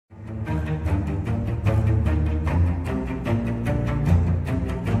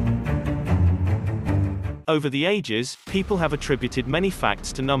Over the ages, people have attributed many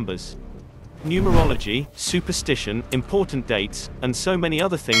facts to numbers. Numerology, superstition, important dates, and so many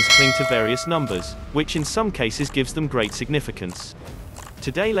other things cling to various numbers, which in some cases gives them great significance.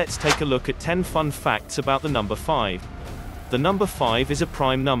 Today let's take a look at 10 fun facts about the number 5. The number 5 is a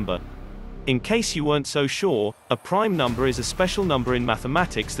prime number. In case you weren't so sure, a prime number is a special number in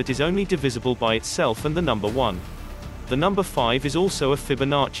mathematics that is only divisible by itself and the number 1. The number 5 is also a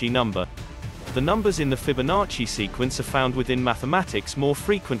Fibonacci number. The numbers in the Fibonacci sequence are found within mathematics more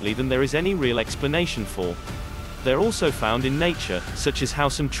frequently than there is any real explanation for. They're also found in nature, such as how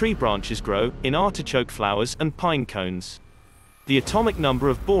some tree branches grow, in artichoke flowers, and pine cones. The atomic number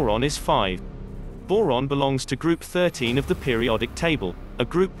of boron is 5. Boron belongs to group 13 of the periodic table, a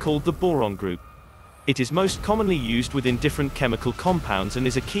group called the boron group. It is most commonly used within different chemical compounds and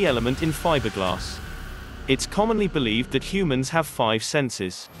is a key element in fiberglass. It's commonly believed that humans have 5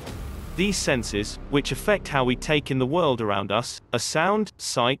 senses. These senses, which affect how we take in the world around us, are sound,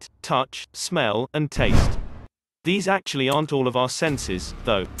 sight, touch, smell, and taste. These actually aren't all of our senses,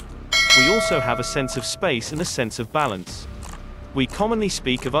 though. We also have a sense of space and a sense of balance. We commonly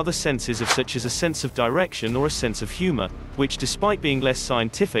speak of other senses such as a sense of direction or a sense of humor, which despite being less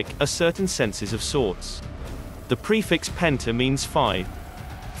scientific, are certain senses of sorts. The prefix penta means 5.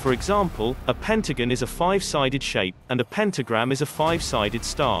 For example, a pentagon is a 5-sided shape, and a pentagram is a 5-sided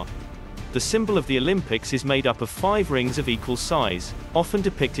star. The symbol of the Olympics is made up of 5 rings of equal size, often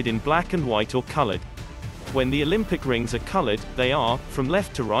depicted in black and white or colored. When the Olympic rings are colored, they are, from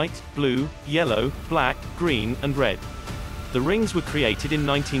left to right, blue, yellow, black, green, and red. The rings were created in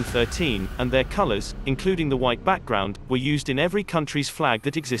 1913, and their colors, including the white background, were used in every country's flag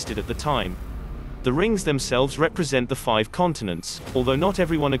that existed at the time. The rings themselves represent the 5 continents, although not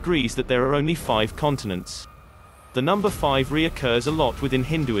everyone agrees that there are only 5 continents. The number 5 reoccurs a lot within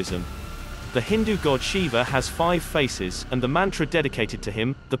Hinduism. The Hindu god Shiva has 5 faces, and the mantra dedicated to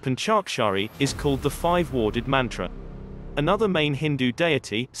him, the Panchakshari, is called the 5-worded mantra. Another main Hindu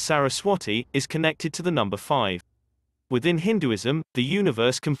deity, Saraswati, is connected to the number 5. Within Hinduism, the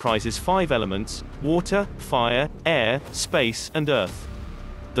universe comprises 5 elements: water, fire, air, space, and earth.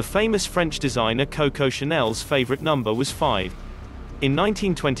 The famous French designer Coco Chanel's favorite number was 5. In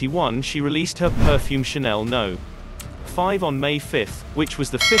 1921 she released her perfume Chanel No. 5 on May 5th, which was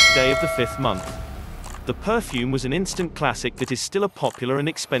the 5th day of the 5th month. The perfume was an instant classic that is still a popular and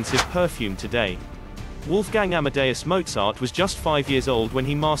expensive perfume today. Wolfgang Amadeus Mozart was just 5 years old when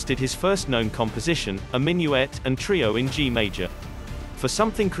he mastered his first known composition, a minuet and trio in G major. For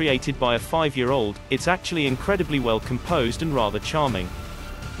something created by a 5-year-old, it's actually incredibly well composed and rather charming.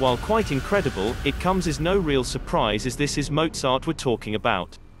 While quite incredible, it comes as no real surprise as this is Mozart we're talking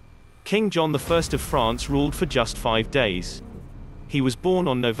about. King John I of France ruled for just 5 days. He was born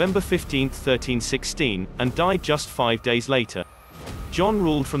on November 15, 1316, and died just 5 days later. John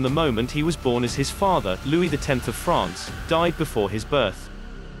ruled from the moment he was born as his father, Louis X of France, died before his birth.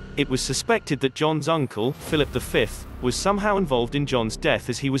 It was suspected that John's uncle, Philip V, was somehow involved in John's death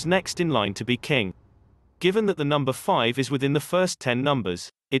as he was next in line to be king. Given that the number 5 is within the first 10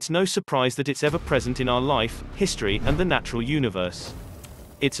 numbers, it's no surprise that it's ever present in our life, history, and the natural universe.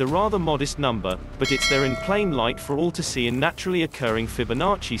 It's a rather modest number, but it's there in plain light for all to see in naturally occurring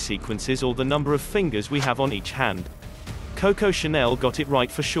Fibonacci sequences or the number of fingers we have on each hand. Coco Chanel got it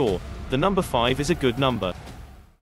right for sure. The number 5 is a good number.